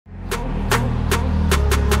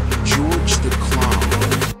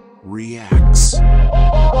reacts.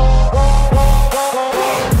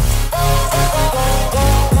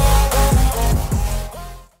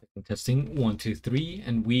 Testing 1 2 3,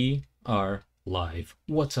 and we are live.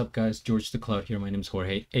 What's up, guys? George the Cloud here. My name is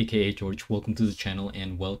Jorge, aka George. Welcome to the channel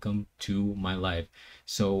and welcome to my live.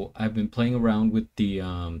 So I've been playing around with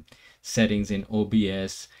the settings in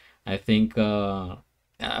OBS. I think I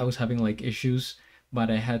was having like issues, but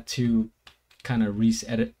I had to kind of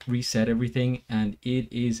reset everything, and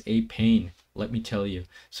it is a pain, let me tell you.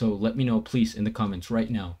 So let me know, please, in the comments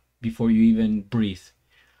right now before you even breathe.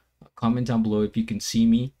 Comment down below if you can see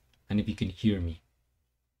me and if you can hear me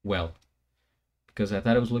well, because I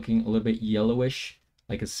thought it was looking a little bit yellowish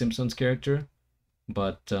like a Simpsons character,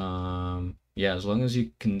 but yeah, as long as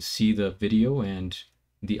you can see the video and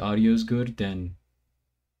the audio is good, then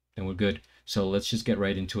we're good. So let's just get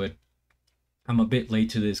right into it. I'm a bit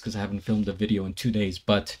late to this because I haven't filmed a video in 2 days,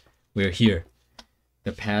 but we're here.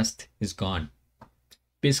 The past is gone.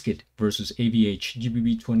 BizKit versus AVH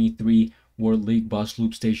GBB 23 World League Boss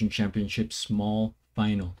LOOPSTATION Championship Small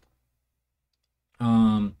Final.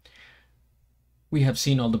 We have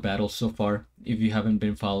seen all the battles so far. If you haven't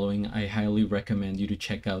been following, I highly recommend you to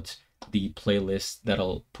check out the playlist that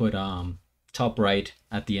I'll put top right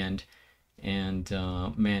at the end. And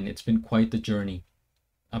man, it's been quite the journey.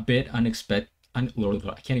 A bit unexpected. I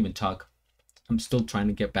can't even talk. I'm still trying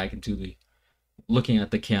to get back into the looking at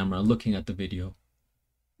the camera, looking at the video,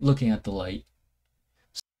 looking at the light.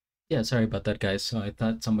 Yeah, sorry about that, guys. So I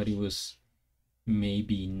thought somebody was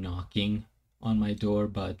maybe knocking on my door,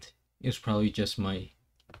 but it's probably just my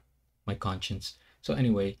conscience. So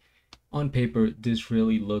anyway, on paper, this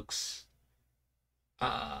really looks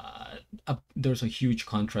there's a huge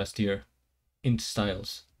contrast here in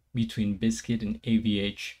styles between BizKit and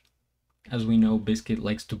AVH. As we know, BizKit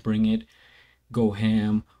likes to bring it, go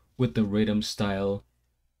ham with the rhythm style,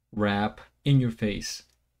 rap in your face.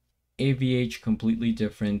 AVH completely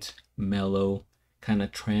different, mellow, kind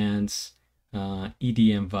of trance,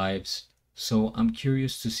 EDM vibes. So I'm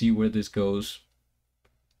curious to see where this goes.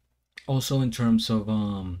 Also in terms of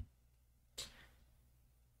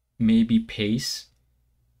maybe pace,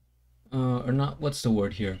 or not, what's the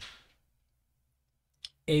word here?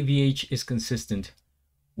 AVH is consistent,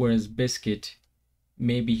 whereas BizKit,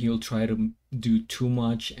 maybe he'll try to do too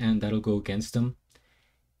much and that'll go against him.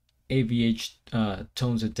 AVH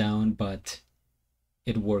tones it down, but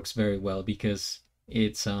it works very well because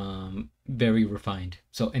it's very refined.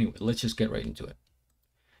 So anyway, let's just get right into it.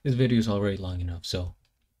 This video is already long enough, so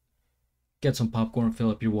get some popcorn,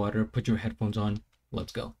 fill up your water, put your headphones on.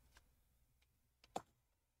 Let's go.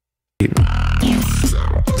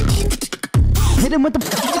 Hit him with the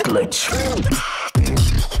glitch.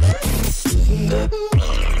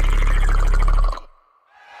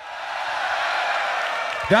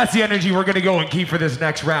 That's the energy we're going to go and keep for this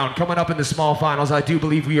next round. Coming up in the small finals, I do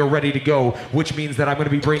believe we are ready to go, which means that I'm going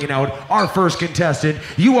to be bringing out our first contestant.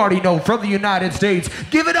 You already know, from the United States.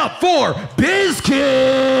 Give it up for BizKit!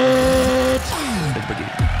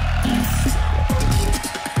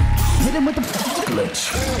 Hit him with the glitch.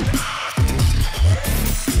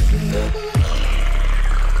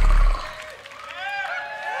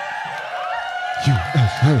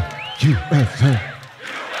 USA.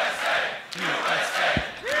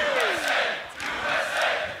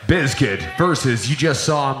 BizKit versus, you just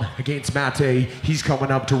saw him against Mate. He's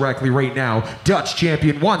coming up directly right now. Dutch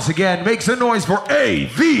champion once again makes a noise for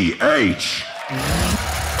AVH.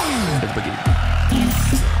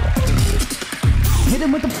 Hit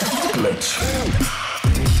him with the glitch.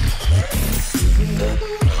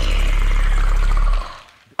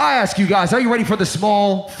 I ask you guys, are you ready for the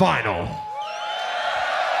small final?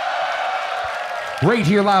 Right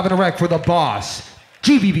here live and direct for the boss,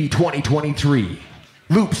 GBB 2023.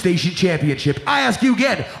 LOOPSTATION Championship. I ask you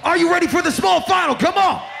again, are you ready for the small final? Come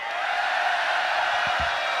on!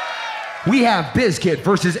 We have BizKit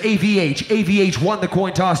versus AVH. AVH won the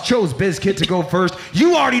coin toss, chose BizKit to go first.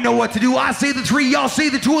 You already know what to do. I say the 3, y'all say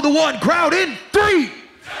the 2 and the 1. Crowd in 3! 2, 1,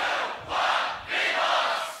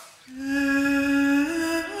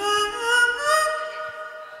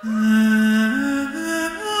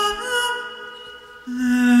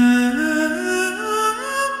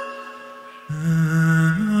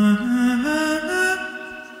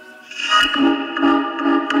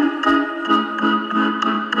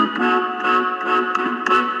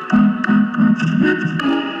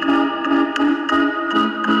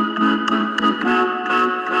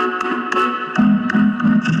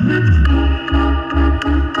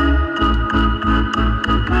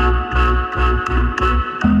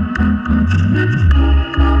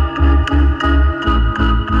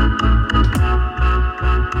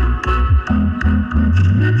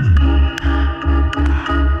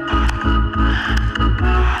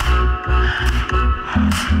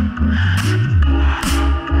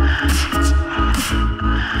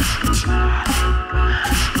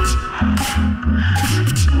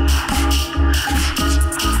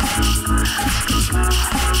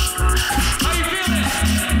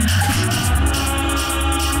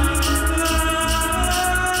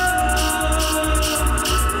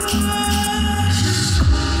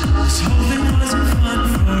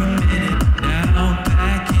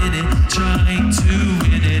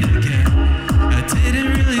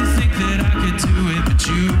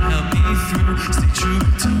 stay true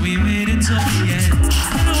till we made it till the end.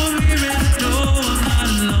 I know we ran the door, I'm not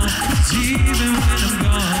alone. 'Cause even when I'm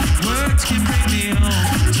gone, words can bring me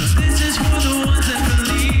home. So this is for the ones that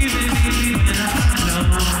believe in me, and I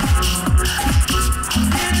know.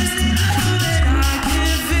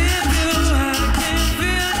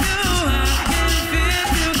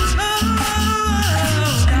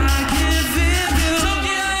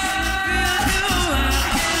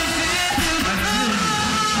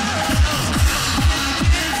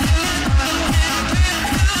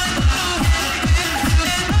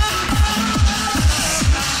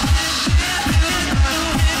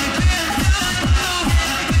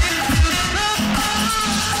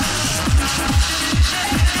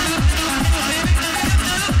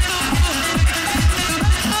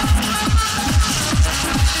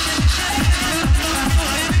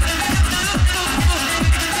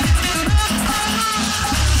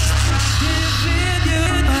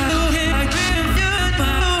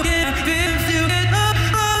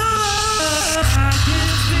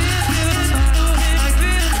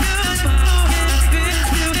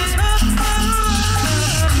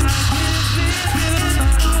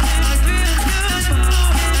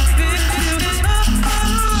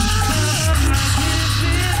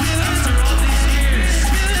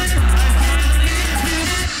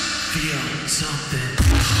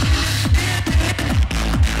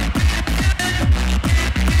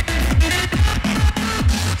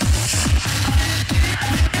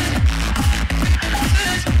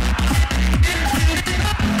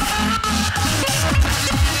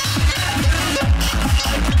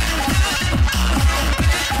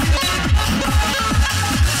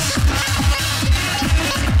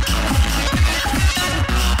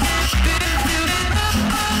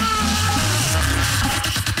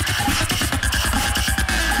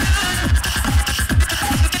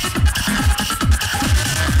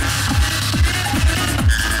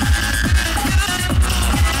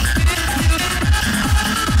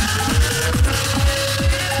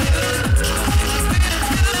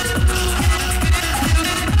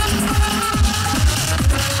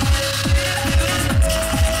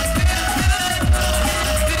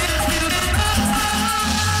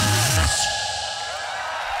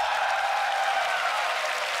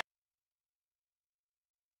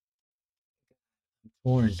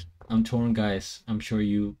 Torn. I'm torn, guys. I'm sure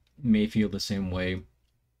you may feel the same way.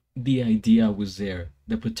 The idea was there.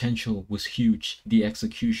 The potential was huge. The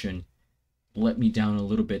execution let me down a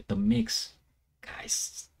little bit. The mix,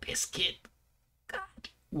 guys, BizKit. God,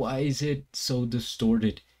 why is it so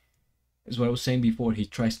distorted? Is what I was saying before. He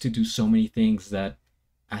tries to do so many things that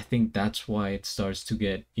I think that's why it starts to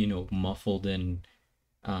get, muffled and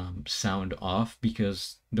sound off,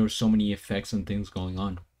 because there's so many effects and things going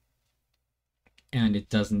on. And it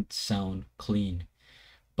doesn't sound clean.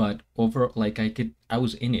 But overall, like, I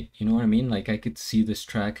was in it, you know what I mean? Like, I could see this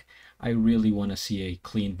track. I really want to see a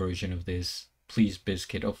clean version of this, please,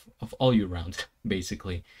 BizKit, of all you round,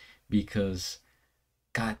 basically, because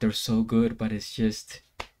God, they're so good. But it's just,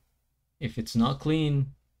 if it's not clean,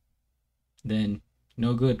 then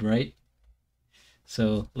no good, right?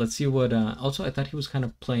 So let's see what also, I thought he was kind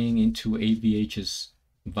of playing into AVH's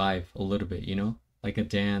vibe a little bit, like a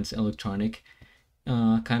dance electronic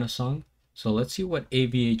kind of song. So let's see what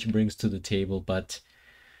AVH brings to the table. But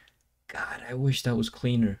God, I wish that was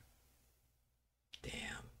cleaner. Damn.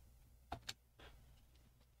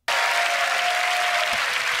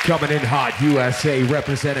 Coming in hot, USA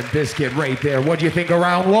representing BizKit right there. What do you think of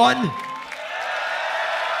round one?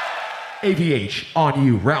 AVH, on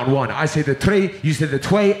you, round one. I say the tre, you say the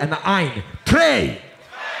twee, and the ein. Tre!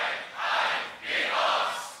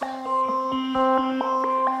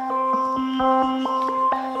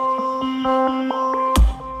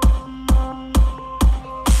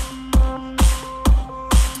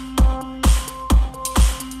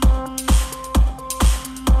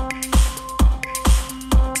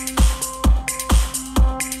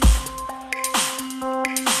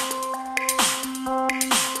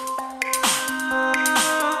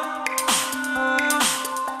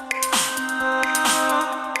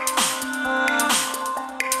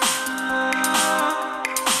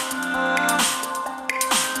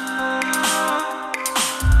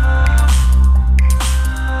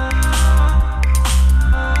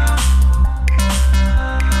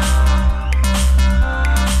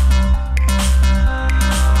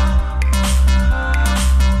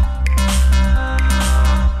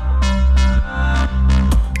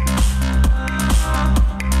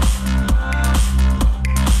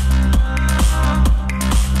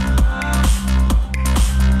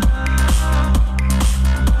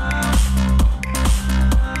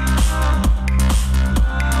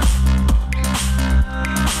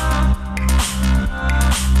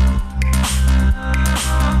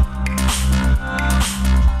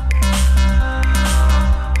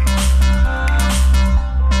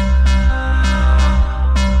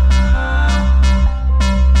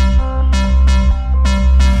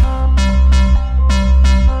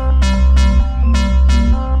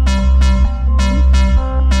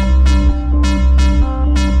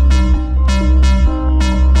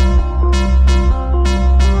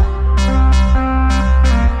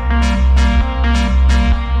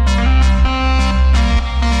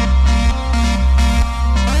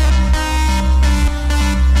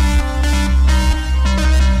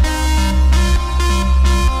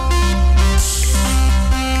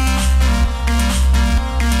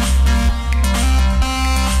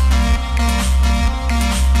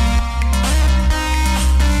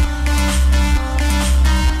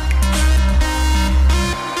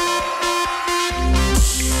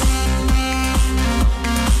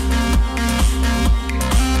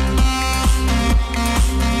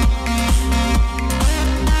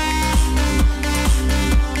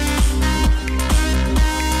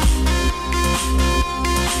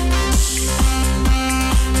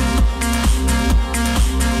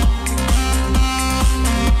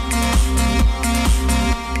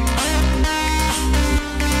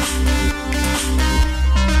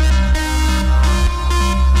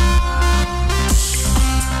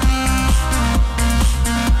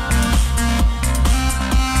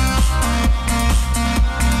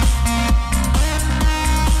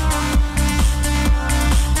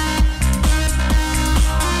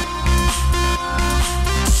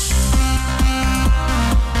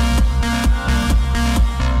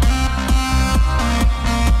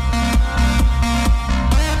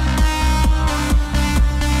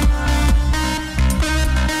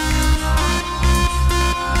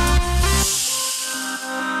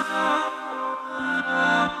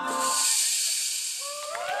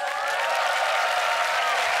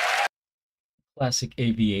 Classic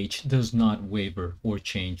AVH does not waver or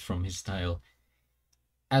change from his style.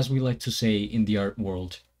 As we like to say in the art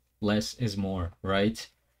world, less is more, right?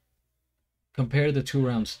 Compare the two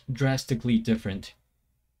rounds, drastically different.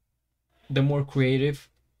 The more creative,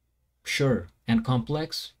 sure, and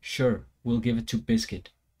complex, sure, we'll give it to BizKit.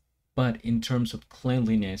 But in terms of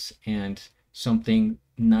cleanliness and something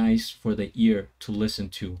nice for the ear to listen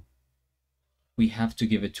to, we have to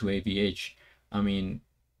give it to AVH. I mean,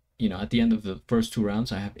 you know, at the end of the first two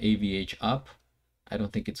rounds, I have AVH up. I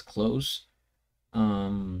don't think it's close.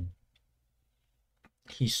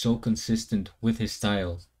 He's so consistent with his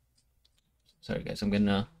style. Sorry guys, I'm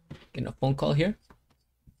gonna get a phone call here.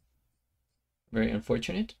 Very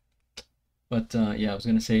unfortunate. But yeah, I was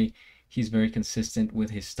gonna say he's very consistent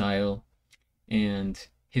with his style, and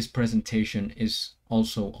his presentation is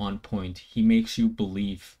also on point. He makes you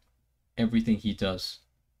believe everything he does,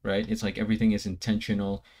 right? It's like everything is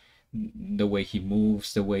intentional. The way he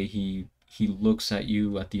moves, the way he looks at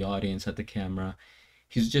you, at the audience, at the camera.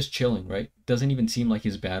 He's just chilling, right? Doesn't even seem like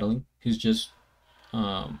he's battling. He's just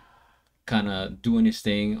kind of doing his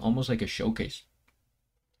thing, almost like a showcase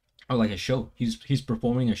or like a show. He's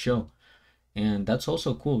performing a show, and that's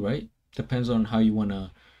also cool, right? Depends on how you want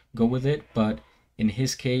to go with it, but in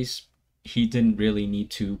his case, he didn't really need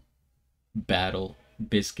to battle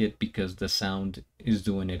BizKit because the sound is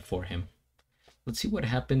doing it for him. Let's see what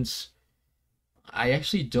happens. I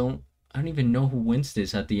don't even know who wins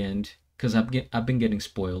this at the end, because I've been getting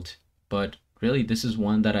spoiled. But really, this is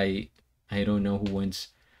one that I don't know who wins.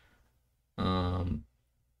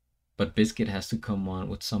 But BizKit has to come on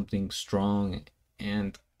with something strong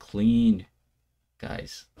and clean,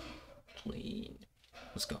 guys. Clean.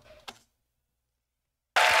 Let's go.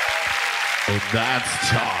 Oh, that's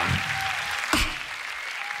time.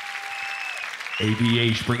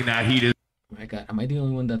 AVH bringing that heat. Oh my god, am I the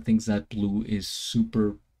only one that thinks that blue is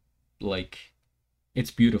super, like,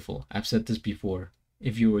 it's beautiful? I've said this before.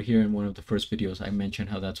 If you were here in one of the first videos, I mentioned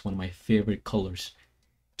how that's one of my favorite colors.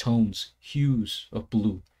 Tones, hues of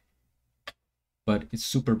blue. But it's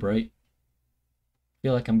super bright. I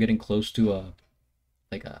feel like I'm getting close to a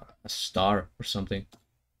star or something.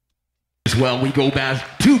 As well, we go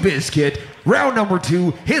back to BizKit. Round number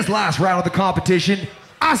 2, his last round of the competition.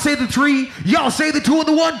 I say the 3, y'all say the 2 and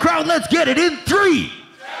the 1. Crowd, let's get it in 3, 2, 1,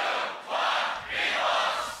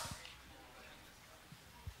 beatbox.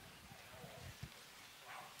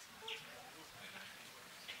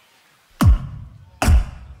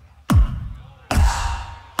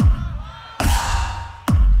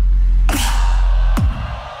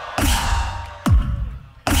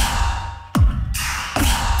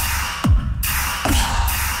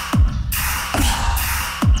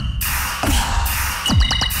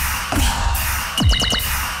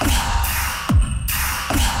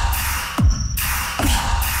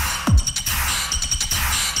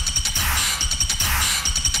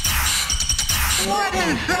 What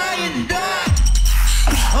is science done?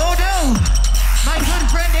 Oh no, my good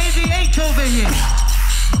friend AVH over here.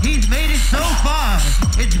 He's made it so far.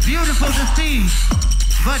 It's beautiful to see.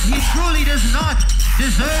 But he truly does not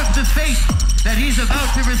deserve the fate that he's about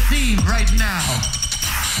to receive right now.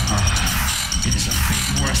 It is a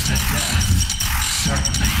fate worse than death.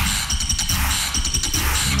 Certainly.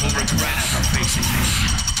 You will regret ever facing me.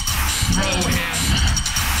 Throw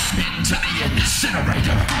him into the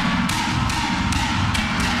incinerator.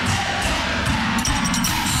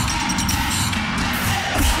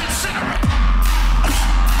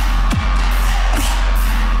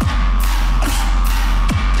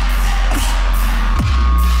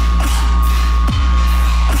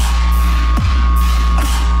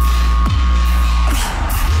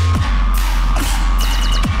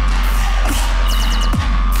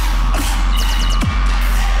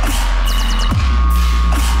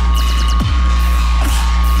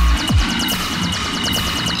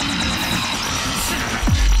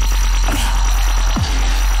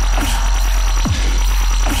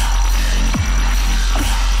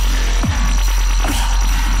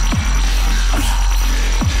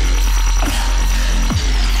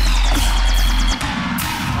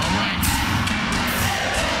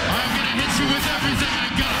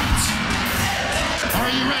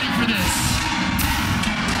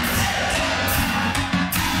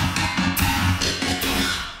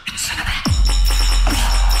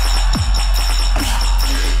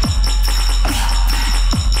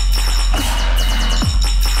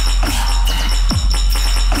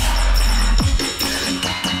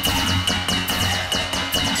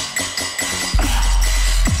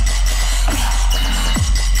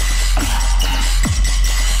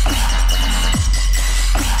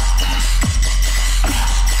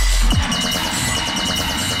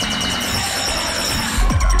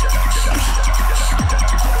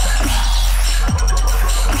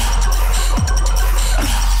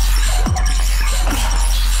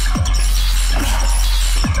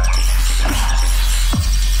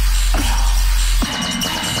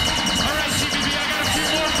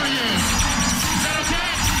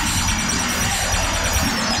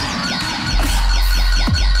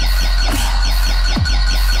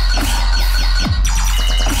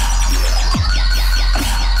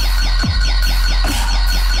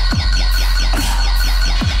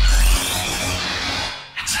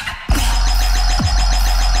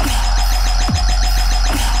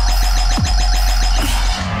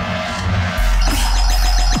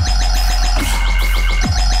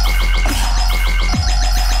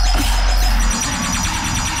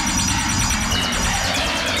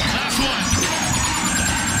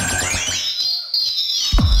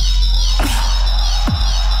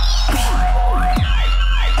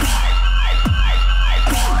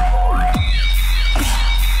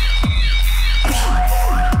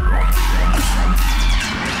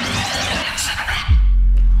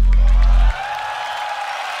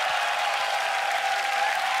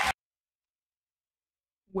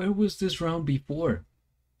 where was this round before?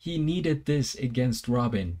 He needed this against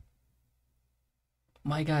Robin.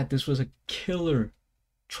 My God, this was a killer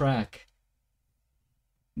track.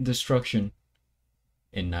 Destruction.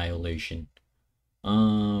 Annihilation.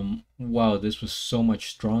 Wow, this was so much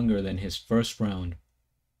stronger than his first round.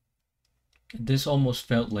 This almost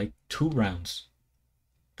felt like 2 rounds.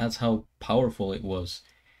 That's how powerful it was.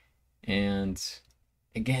 And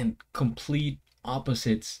again, complete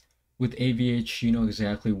opposites. With AVH, you know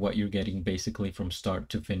exactly what you're getting basically from start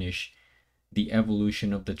to finish. The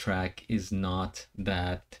evolution of the track is not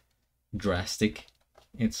that drastic.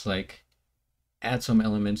 It's like add some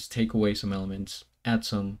elements, take away some elements, add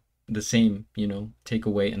some, the same, you know, take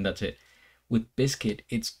away, and that's it. With BizKit,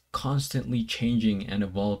 it's constantly changing and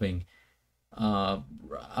evolving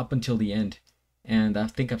up until the end. And I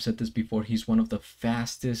think I've said this before, he's one of the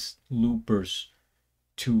fastest loopers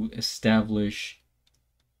to establish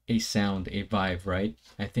a sound, a vibe, right?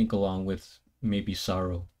 I think along with maybe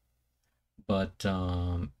Sorrow. But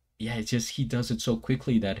yeah, it's just he does it so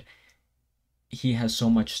quickly that he has so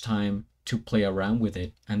much time to play around with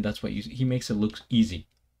it, and that's what he makes it look easy.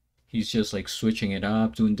 He's just like switching it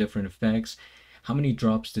up, doing different effects. How many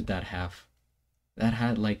drops did that have? That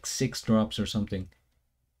had like 6 drops or something,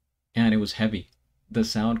 and it was heavy. The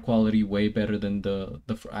sound quality way better than the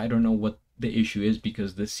I don't know what the issue is,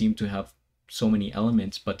 because this seemed to have so many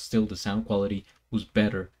elements, but still the sound quality was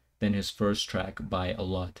better than his first track by a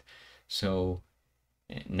lot. So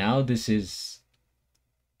now this is,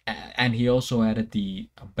 and he also added the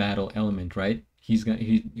battle element, right? He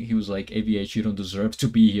was like, AVH, you don't deserve to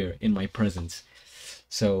be here in my presence.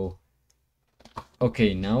 So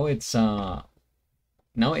okay, now it's now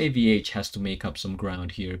AVH has to make up some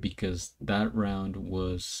ground here, because that round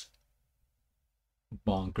was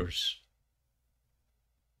bonkers.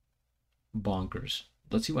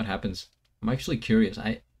 Let's see what happens. I'm actually curious.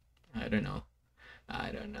 I don't know.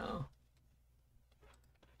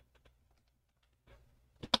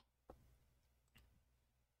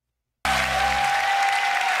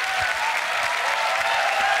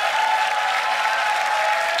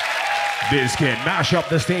 BizKit, mash up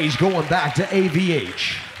the stage, going back to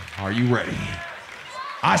AVH. Are you ready?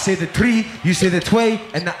 I say the 3, you say the 2,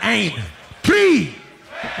 and the 1. 3!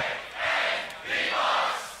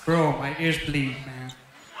 Bro, my ears bleed, man.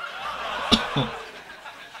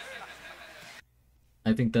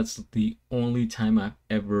 I think that's the only time I've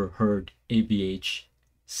ever heard AVH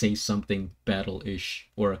say something battle-ish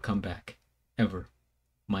or a comeback. Ever.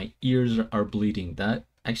 My ears are bleeding.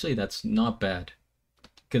 That's not bad,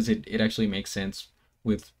 because it actually makes sense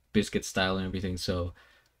with BizKit's style and everything. So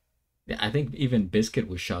yeah, I think even BizKit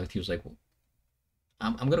was shocked. He was like, well,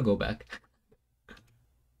 I'm gonna go back.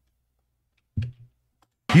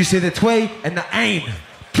 You say the 2 and the 1.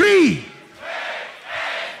 3!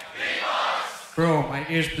 Bro, my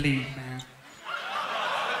ears bleed, man.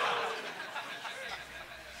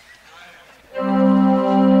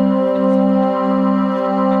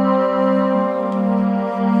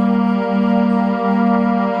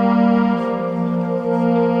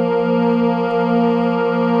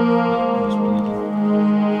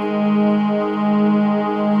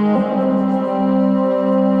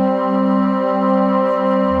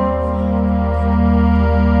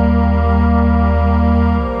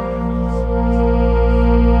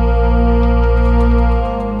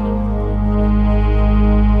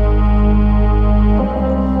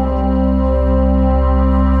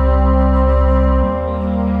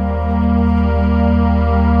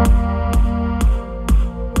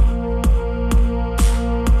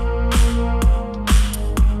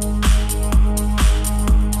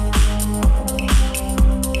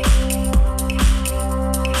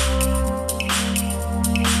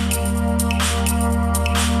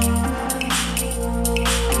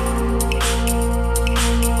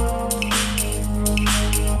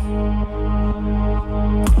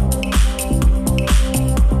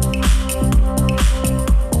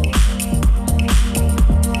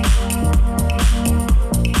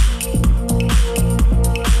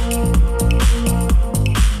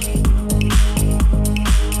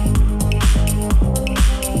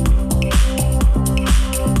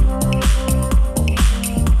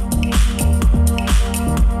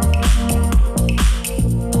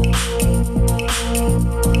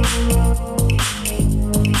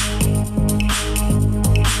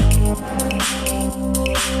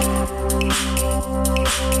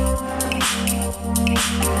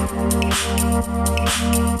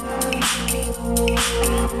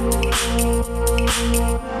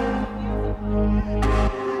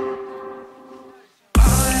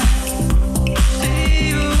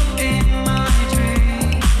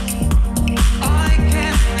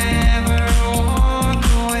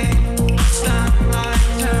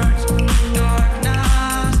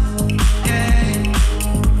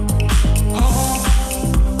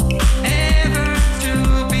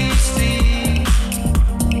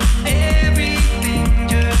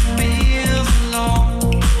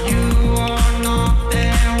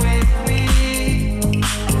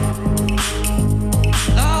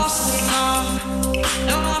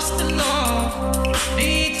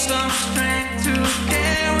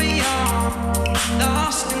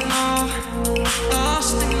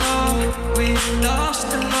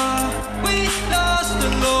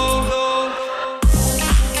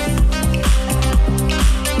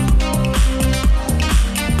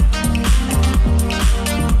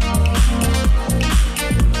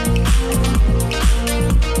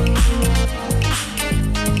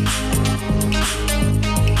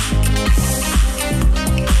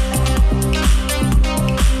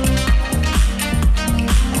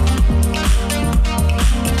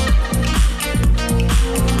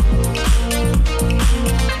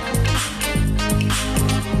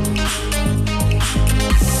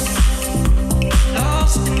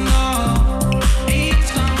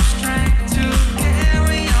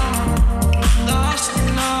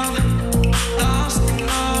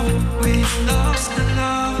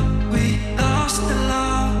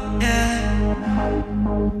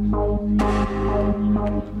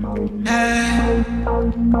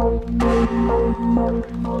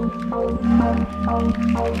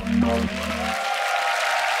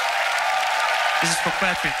 This is for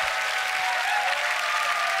Patrick.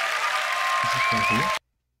 This is for who?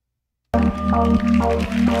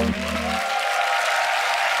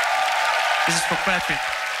 This is for Patrick.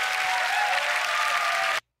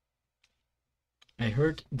 I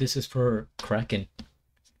heard this is for Kraken.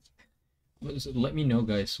 Let me know,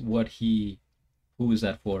 guys, who is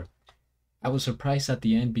that for? I was surprised at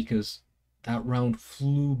the end because that round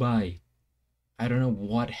flew by. I don't know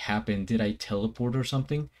what happened. Did I teleport or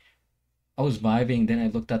something? I was vibing, then I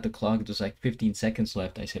looked at the clock. It was like 15 seconds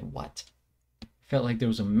left. I said, what? Felt like there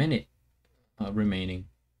was a minute remaining.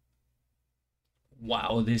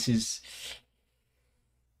 Wow, this is...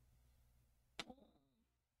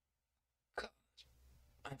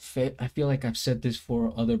 I feel like I've said this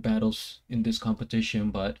for other battles in this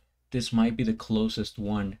competition, but this might be the closest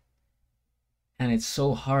one. And it's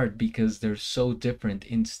so hard because they're so different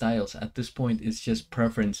in styles. At this point, it's just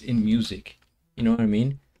preference in music. You know what I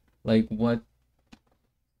mean? Like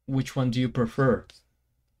which one do you prefer?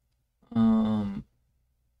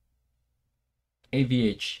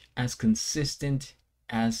 AVH, as consistent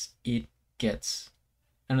as it gets.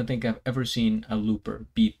 I don't think I've ever seen a looper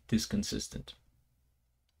beat this consistent.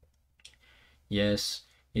 Yes,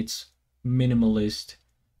 it's minimalist,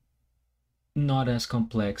 not as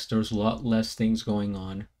complex, there's a lot less things going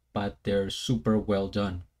on, but they're super well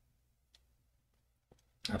done.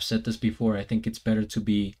 I've said this before, I think it's better to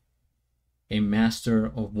be a master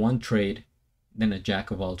of one trade than a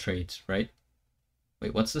jack of all trades, right?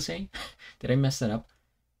 Wait, what's the saying? Did I mess that up?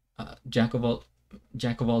 Jack of all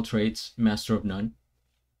trades, master of none.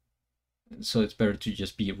 So it's better to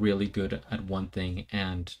just be really good at one thing,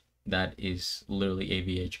 and that is literally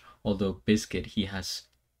AVH. Although BizKit, he has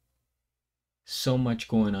so much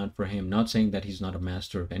going on for him. Not saying that he's not a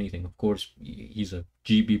master of anything. Of course, he's a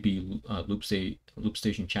GBB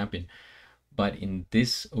LOOPSTATION champion. But in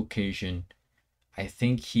this occasion, I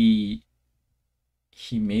think he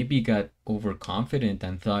maybe got overconfident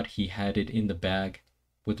and thought he had it in the bag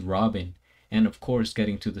with Robin. And of course,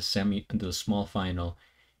 getting to the small final,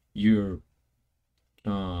 you're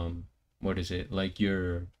what is it? Like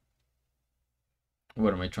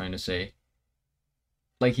what am I trying to say?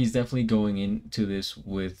 Like, he's definitely going into this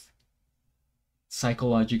with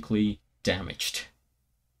psychologically damaged.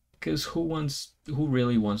 Because who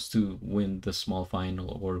really wants to win the small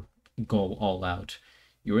final or go all out?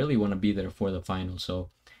 You really want to be there for the final. So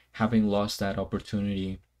having lost that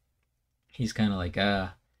opportunity, he's kind of like,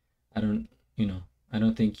 I don't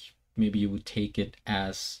think maybe you would take it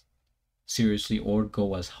as seriously or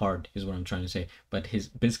go as hard, is what I'm trying to say. But his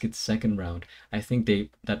BizKit's second round, I think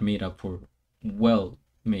that made up for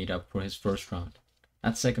his first round.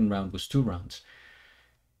 That second round was 2 rounds.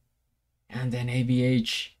 And then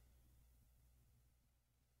AVH,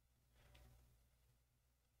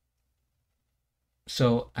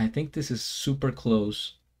 so I think this is super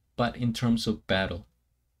close, but in terms of battle,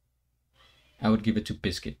 I would give it to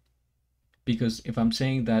BizKit. Because if I'm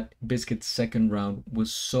saying that BizKit's second round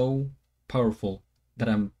was so powerful that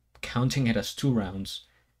I'm counting it as 2 rounds,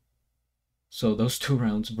 so those 2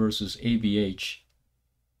 rounds versus AVH,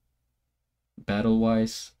 battle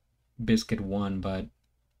wise, BizKit won. But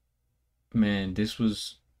man, this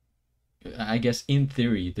was, I guess in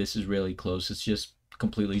theory, this is really close. It's just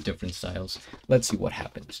completely different styles. Let's see what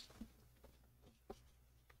happens.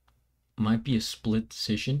 Might be a split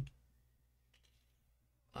decision.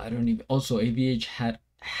 I don't even. Also, AVH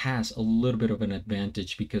has a little bit of an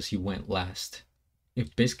advantage because he went last.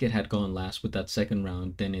 If BizKit had gone last with that second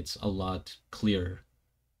round, then it's a lot clearer.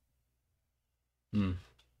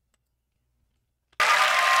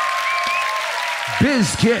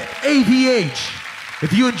 BizKit, AVH.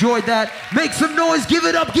 If you enjoyed that, make some noise. Give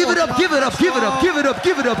it up, give it up, give it up, give it up, give it up,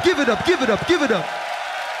 give it up, give it up, give it up, give it up.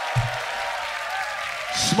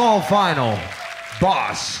 Small final,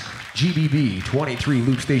 Boss, GBB 23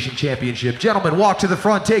 LOOPSTATION Championship. Gentlemen, walk to the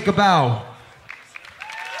front, take a bow.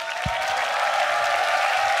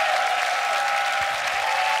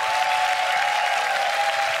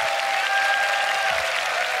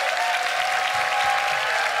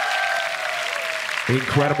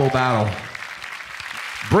 Incredible battle.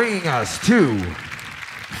 Bringing us to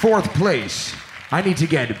 4th place. I need to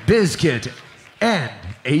get BizKit and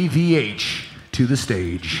AVH to the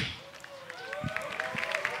stage.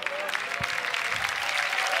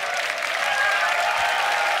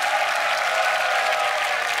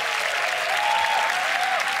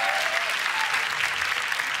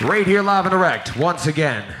 Right here live and direct, once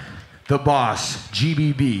again, the Boss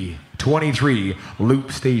GBB 2023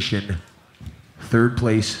 Loop Station third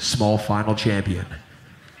place small final champion.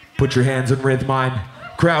 Put your hands in rhythm, mine.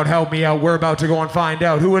 Crowd, help me out. We're about to go and find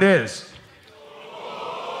out who it is.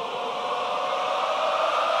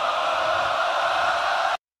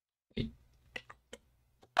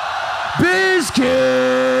 BizKit!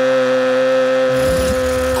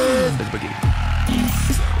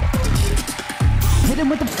 Hit him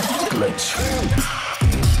with the glitch.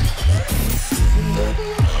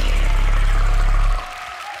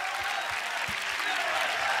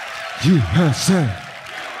 USA!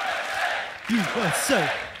 USA!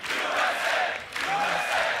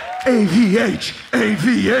 AVH!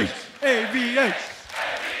 AVH! AVH!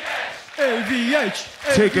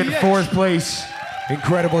 AVH! Taking fourth place.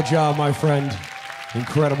 Incredible job, my friend.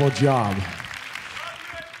 Incredible job.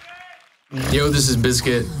 Yo, this is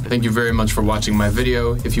BizKit. Thank you very much for watching my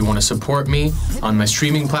video. If you want to support me on my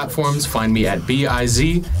streaming platforms, find me at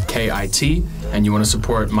BizKit. And you want to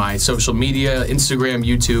support my social media, Instagram,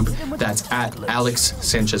 YouTube, that's at Alex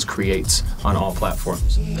Sanchez Creates on all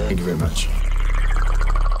platforms. Thank you very much.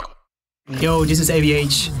 Yo, this is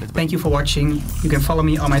AVH. Thank you for watching. You can follow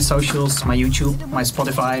me on my socials, my YouTube, my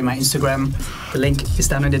Spotify, my Instagram. The link is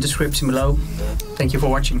down in the description below. Thank you for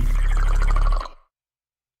watching.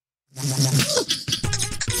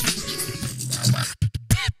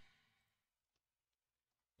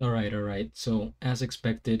 All right. So as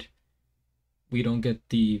expected, we don't get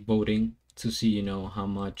the voting to see, you know, how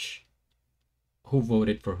much, who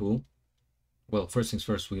voted for who. Well, first things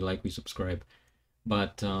first, we subscribe.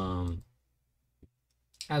 But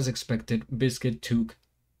as expected, BizKit took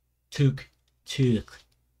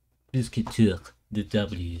BizKit took the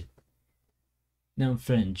W. Now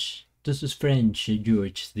French. This is French,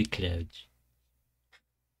 George the Cloud.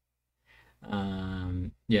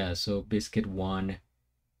 Yeah, so BizKit won.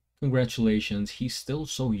 Congratulations. He's still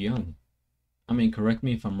so young. I mean, correct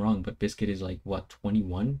me if I'm wrong, but BizKit is like, what,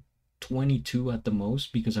 21? 22 at the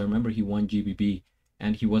most? Because I remember he won GBB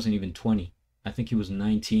and he wasn't even 20. I think he was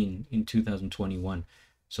 19 in 2021.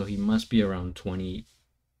 So he must be around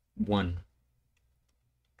 21.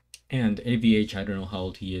 And AVH, I don't know how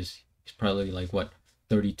old he is. He's probably like, what,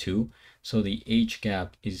 32? So the age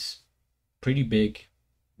gap is pretty big,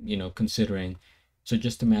 you know, considering. So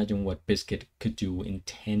just imagine what BizKit could do in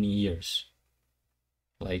 10 years.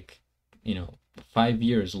 Like, you know, 5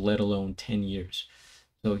 years, let alone 10 years.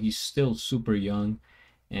 So he's still super young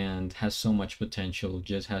and has so much potential.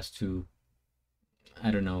 Just has to,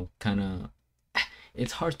 I don't know, kind of,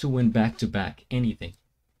 it's hard to win back-to-back anything.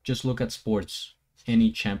 Just look at sports.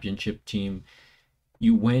 Any championship team,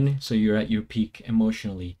 you win, so you're at your peak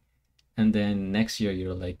emotionally. And then next year,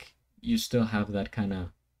 you're like, you still have that kind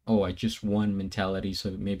of, oh, I just won mentality.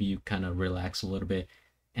 So maybe you kind of relax a little bit.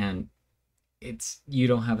 And you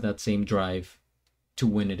don't have that same drive to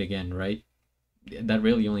win it again, right? That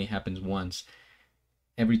really only happens once.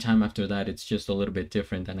 Every time after that, it's just a little bit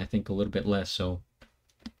different, and I think a little bit less. So,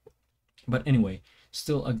 but anyway,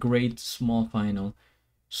 still a great small final.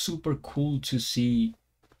 Super cool to see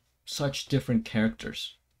such different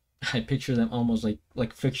characters. I picture them almost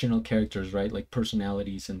like fictional characters, right? Like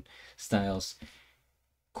personalities and styles.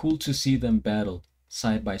 Cool to see them battle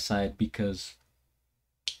side by side, because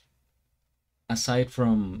aside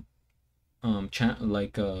from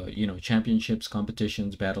you know, championships,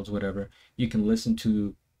 competitions, battles, whatever, you can listen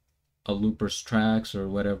to a looper's tracks or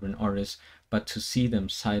whatever, an artist, but to see them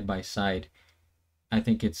side by side, I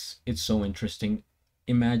think it's so interesting.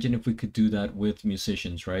 Imagine if we could do that with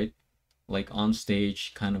musicians, right? Like on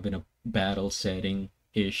stage, kind of in a battle setting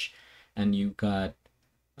ish, and you got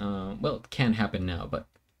well, it can't happen now, but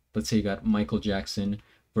let's say you got Michael Jackson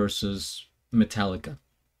versus Metallica,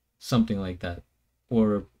 something like that,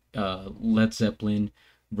 or Led Zeppelin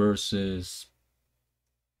versus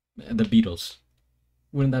the Beatles.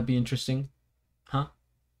 Wouldn't that be interesting? Huh?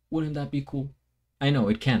 Wouldn't that be cool? I know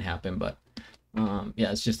it can't happen, but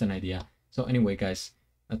yeah, it's just an idea. So anyway, guys,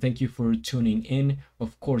 thank you for tuning in.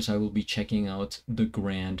 Of course, I will be checking out the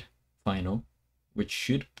grand final, which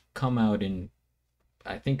should come out in,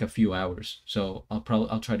 I think, a few hours. So I'll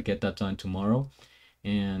try to get that done tomorrow.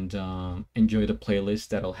 And enjoy the playlist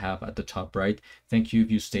that I'll have at the top right. Thank you if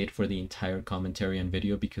you stayed for the entire commentary and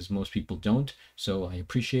video, because most people don't, so I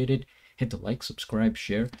appreciate it. Hit the like, subscribe,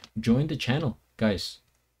 share, join the channel, guys.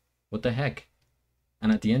 What the heck?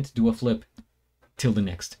 And at the end, do a flip. Till the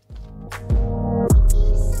next.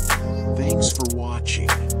 Thanks for watching.